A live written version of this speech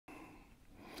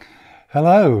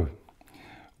Hello,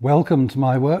 welcome to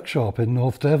my workshop in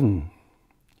North Devon.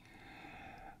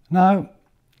 Now,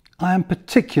 I am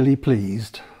particularly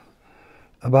pleased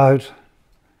about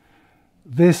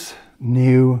this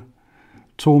new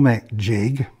Tormek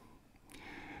jig,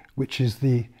 which is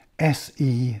the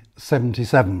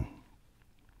SE77,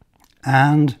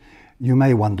 and you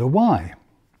may wonder why.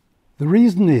 The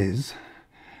reason is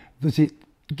that it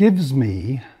gives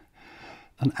me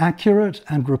an accurate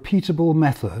and repeatable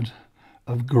method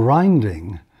of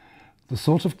grinding the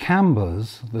sort of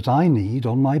cambers that I need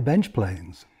on my bench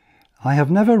planes. I have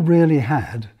never really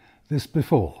had this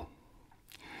before.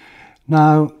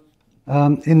 Now,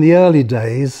 in the early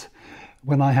days,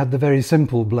 when I had the very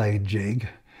simple blade jig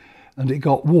and it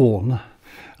got worn,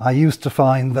 I used to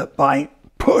find that by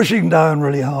pushing down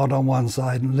really hard on one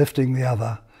side and lifting the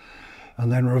other,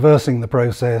 and then reversing the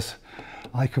process,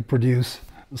 I could produce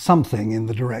something in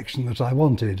the direction that I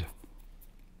wanted.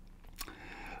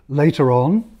 Later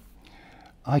on,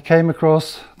 I came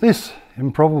across this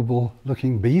improbable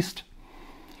looking beast,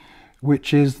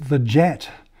 which is the jet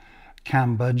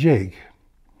camber jig.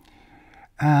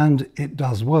 And it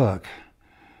does work,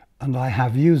 and I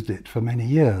have used it for many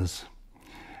years.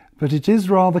 But it is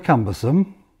rather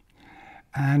cumbersome,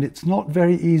 and it's not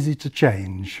very easy to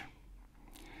change.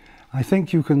 I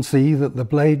think you can see that the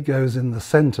blade goes in the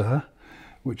center,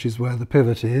 which is where the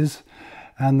pivot is,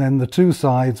 and then the two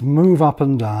sides move up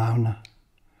and down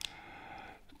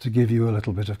to give you a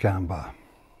little bit of camber.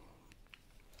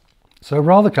 So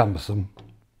rather cumbersome.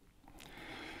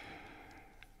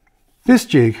 This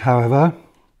jig, however,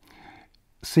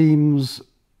 seems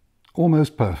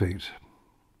almost perfect.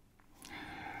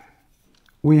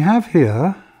 We have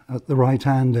here at the right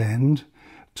hand end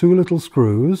two little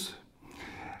screws,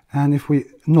 and if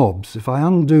I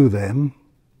undo them,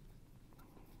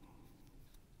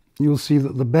 you'll see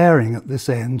that the bearing at this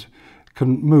end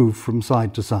can move from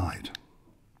side to side.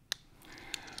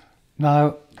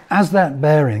 Now, as that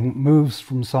bearing moves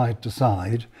from side to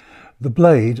side, the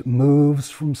blade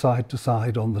moves from side to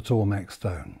side on the Tormek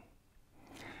stone.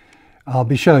 I'll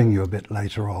be showing you a bit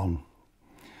later on.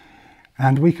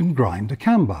 And we can grind a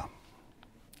camber.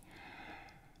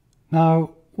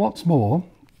 Now, what's more,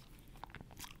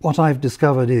 what I've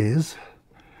discovered is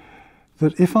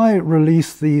that if I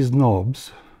release these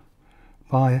knobs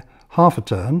by half a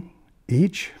turn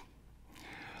each,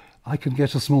 I can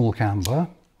get a small camber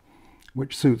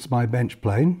which suits my bench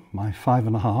plane, my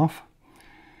 5.5,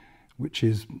 which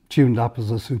is tuned up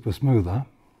as a super smoother.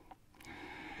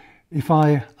 If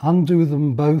I undo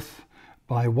them both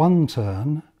by one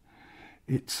turn,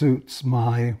 it suits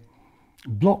my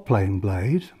block plane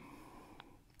blade.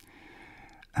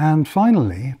 And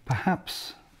finally,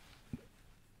 perhaps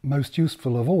most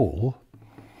useful of all,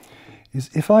 is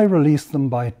if I release them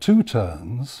by two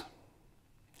turns,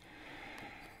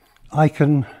 I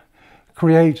can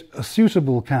create a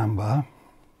suitable camber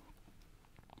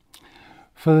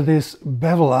for this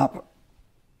bevel up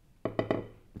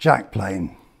jack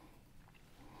plane.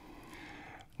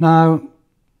 Now,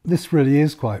 this really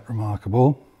is quite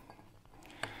remarkable.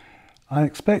 I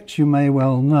expect you may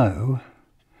well know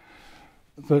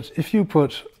that if you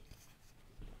put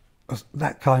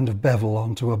that kind of bevel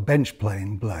onto a bench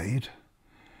plane blade,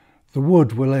 the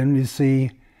wood will only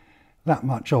see that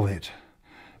much of it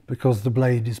because the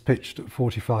blade is pitched at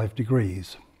 45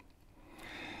 degrees.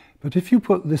 But if you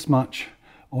put this much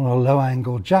on a low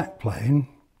angle jack plane,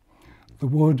 the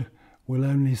wood will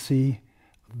only see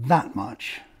that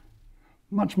much,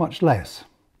 much less.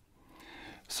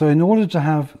 So in order to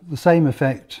have the same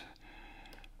effect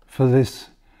for this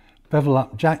bevel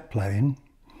up jack plane,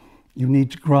 you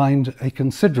need to grind a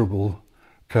considerable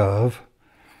curve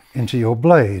into your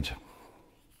blade.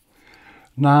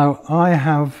 Now, I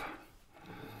have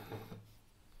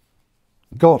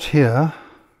got here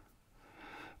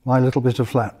my little bit of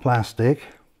flat plastic,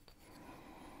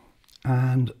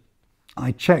 and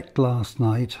I checked last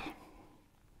night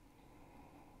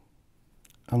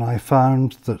and I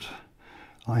found that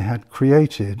I had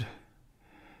created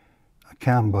a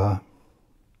camber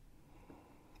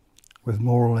with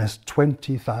more or less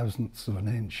 20 thousandths of an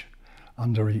inch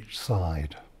under each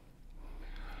side.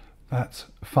 That's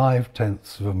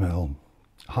 5/10 of a mil,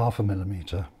 half a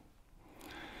millimetre.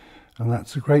 And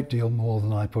that's a great deal more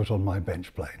than I put on my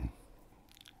bench plane.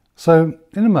 So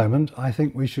in a moment, I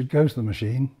think we should go to the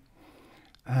machine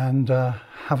and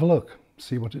have a look,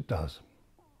 see what it does.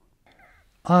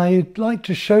 I'd like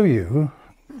to show you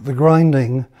the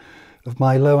grinding of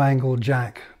my low angle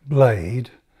jack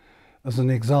blade as an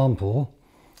example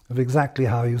of exactly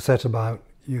how you set about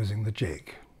using the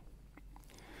jig.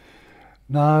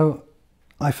 Now,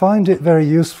 I find it very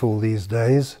useful these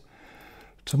days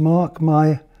to mark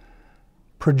my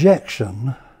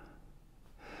projection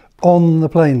on the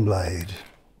plane blade.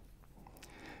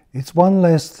 It's one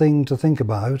less thing to think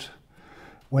about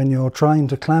when you're trying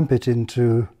to clamp it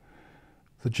into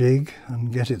the jig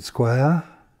and get it square.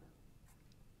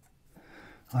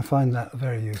 I find that a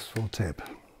very useful tip.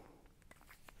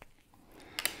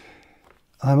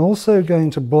 I'm also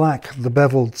going to black the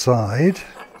beveled side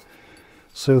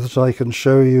so that I can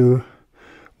show you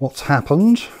what's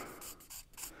happened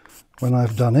when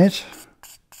I've done it.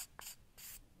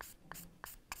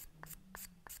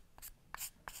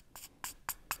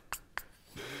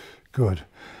 Good.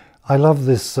 I love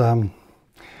this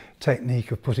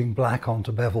technique of putting black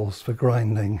onto bevels for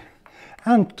grinding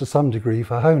and to some degree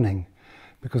for honing,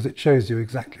 because it shows you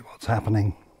exactly what's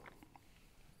happening.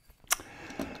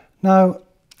 Now,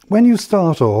 when you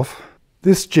start off,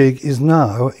 this jig is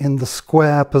now in the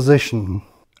square position.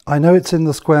 I know it's in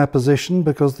the square position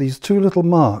because these two little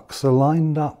marks are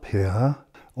lined up here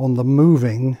on the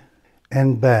moving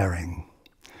end bearing,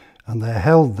 and they're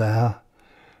held there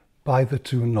by the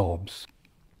two knobs.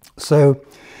 So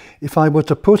if I were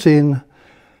to put in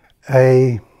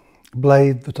a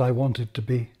blade that I wanted to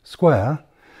be square,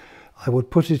 I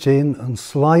would put it in and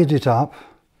slide it up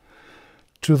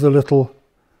to the little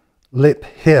lip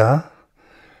here,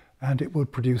 and it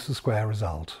would produce a square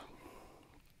result.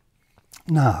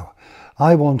 Now,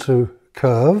 I want to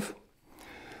curve,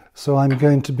 so I'm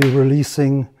going to be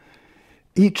releasing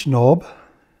each knob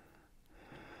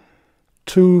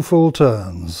 2 full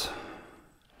turns,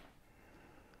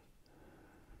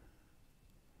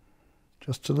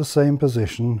 just to the same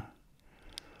position,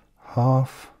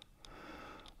 half,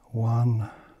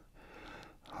 1,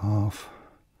 half,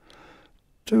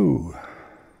 2.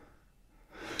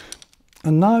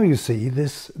 And now you see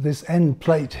this end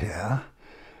plate here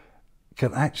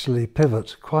can actually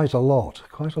pivot quite a lot,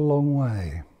 quite a long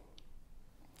way.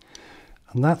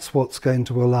 And that's what's going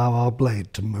to allow our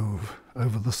blade to move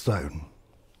over the stone.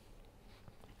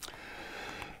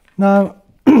 Now,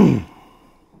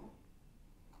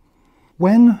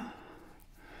 when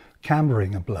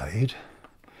cambering a blade,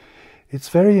 it's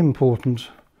very important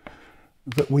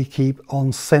that we keep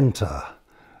on centre.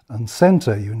 And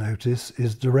centre, you notice,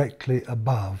 is directly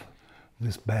above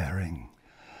this bearing.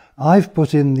 I've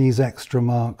put in these extra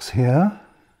marks here.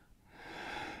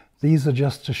 These are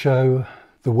just to show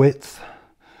the width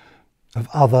of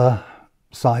other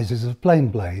sizes of plane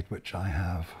blade which I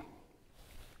have.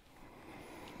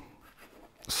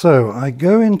 So I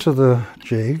go into the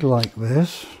jig like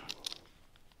this.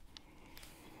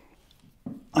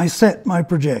 I set my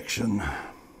projection.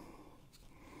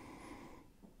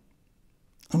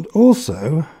 And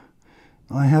also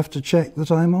I have to check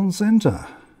that I'm on centre.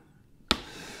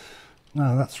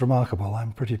 Now that's remarkable,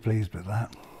 I'm pretty pleased with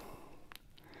that.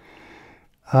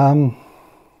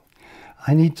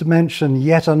 I need to mention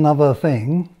yet another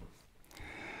thing.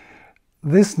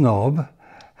 This knob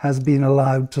has been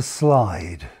allowed to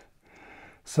slide,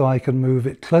 so I can move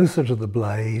it closer to the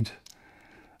blade,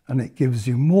 and it gives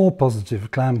you more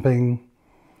positive clamping,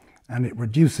 and it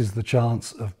reduces the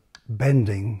chance of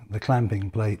bending the clamping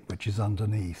plate which is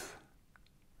underneath.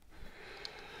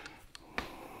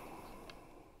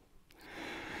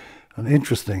 An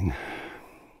interesting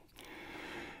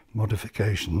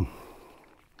modification.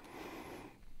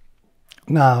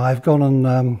 Now I've gone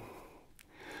and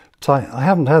I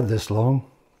haven't had this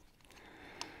long.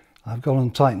 I've gone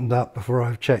and tightened up before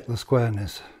I've checked the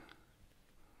squareness.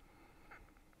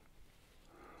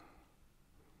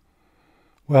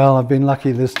 Well, I've been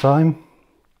lucky this time.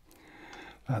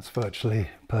 That's virtually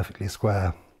perfectly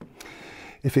square.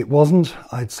 If it wasn't,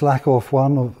 I'd slack off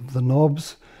one of the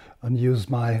knobs and use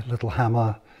my little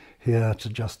hammer here to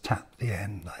just tap the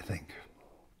end, I think.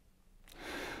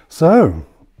 So,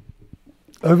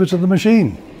 over to the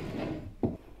machine.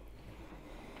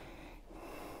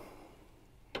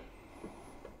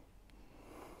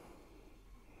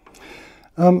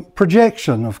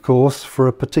 Projection, of course, for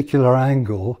a particular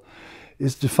angle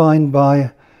is defined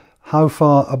by how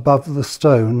far above the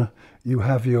stone you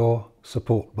have your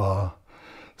support bar.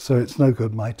 So it's no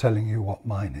good my telling you what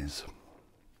mine is.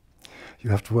 You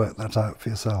have to work that out for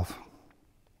yourself.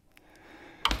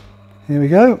 Here we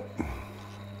go.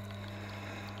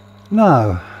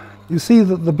 Now, you see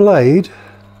that the blade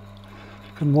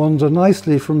can wander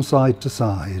nicely from side to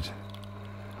side.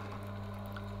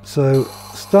 So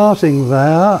starting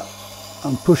there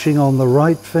and pushing on the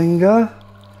right finger,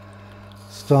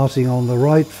 starting on the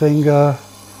right finger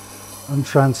and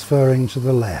transferring to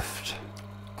the left.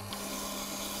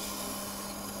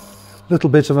 Little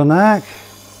bit of a knack.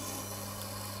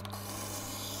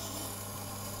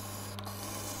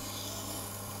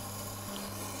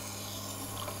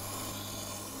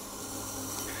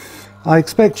 I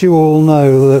expect you all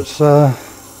know that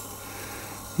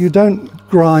you don't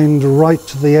grind right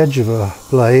to the edge of a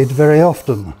blade very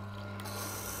often.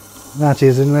 That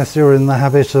is, unless you're in the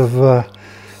habit of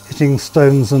hitting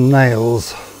stones and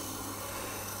nails.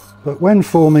 But when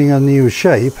forming a new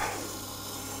shape,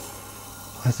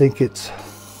 I think it's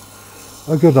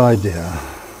a good idea.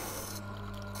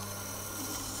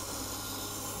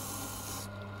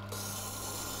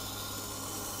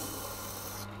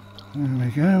 There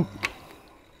we go.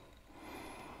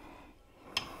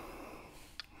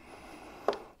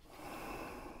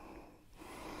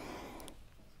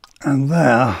 And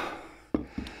there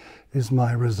is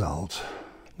my result.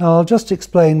 Now I'll just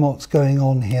explain what's going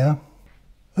on here.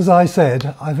 As I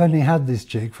said, I've only had this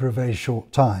jig for a very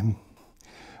short time.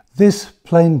 This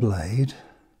plain blade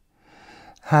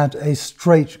had a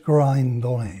straight grind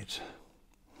on it.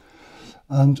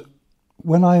 And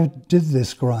when I did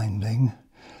this grinding,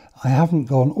 I haven't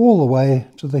gone all the way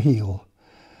to the heel.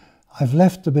 I've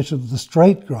left a bit of the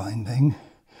straight grinding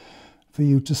for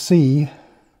you to see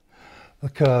the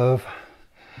curve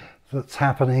that's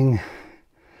happening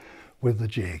with the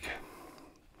jig.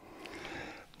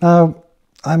 Now,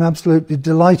 I'm absolutely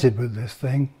delighted with this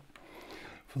thing.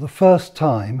 For the first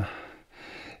time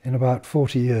in about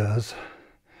 40 years,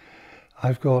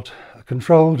 I've got a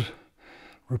controlled,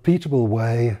 repeatable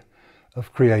way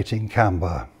of creating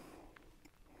camber.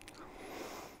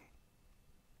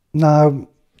 Now,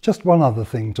 just one other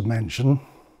thing to mention.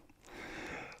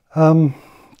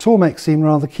 Tormek seem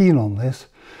rather keen on this,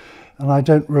 and I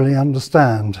don't really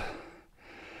understand.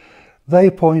 They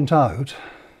point out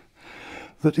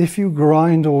that if you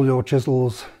grind all your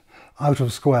chisels out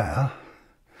of square,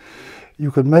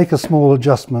 you can make a small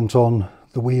adjustment on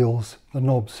the wheels, the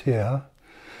knobs here,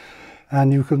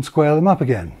 and you can square them up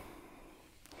again.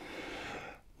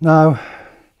 Now,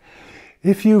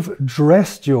 if you've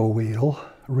dressed your wheel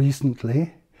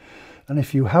recently, and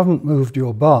if you haven't moved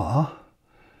your bar,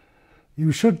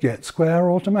 you should get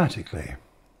square automatically.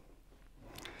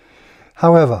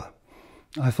 However,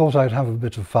 I thought I'd have a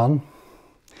bit of fun.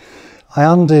 I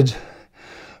undid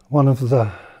one of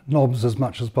the knobs as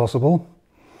much as possible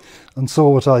and saw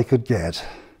what I could get.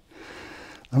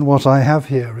 And what I have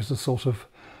here is a sort of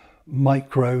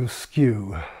micro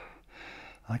skew.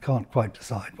 I can't quite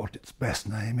decide what its best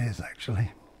name is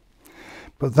actually.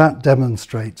 But that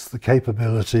demonstrates the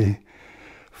capability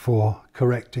for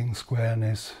correcting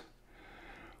squareness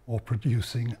or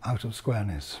producing out of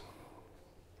squareness.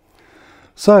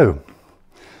 So,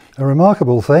 a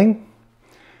remarkable thing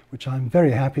which I'm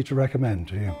very happy to recommend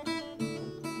to you.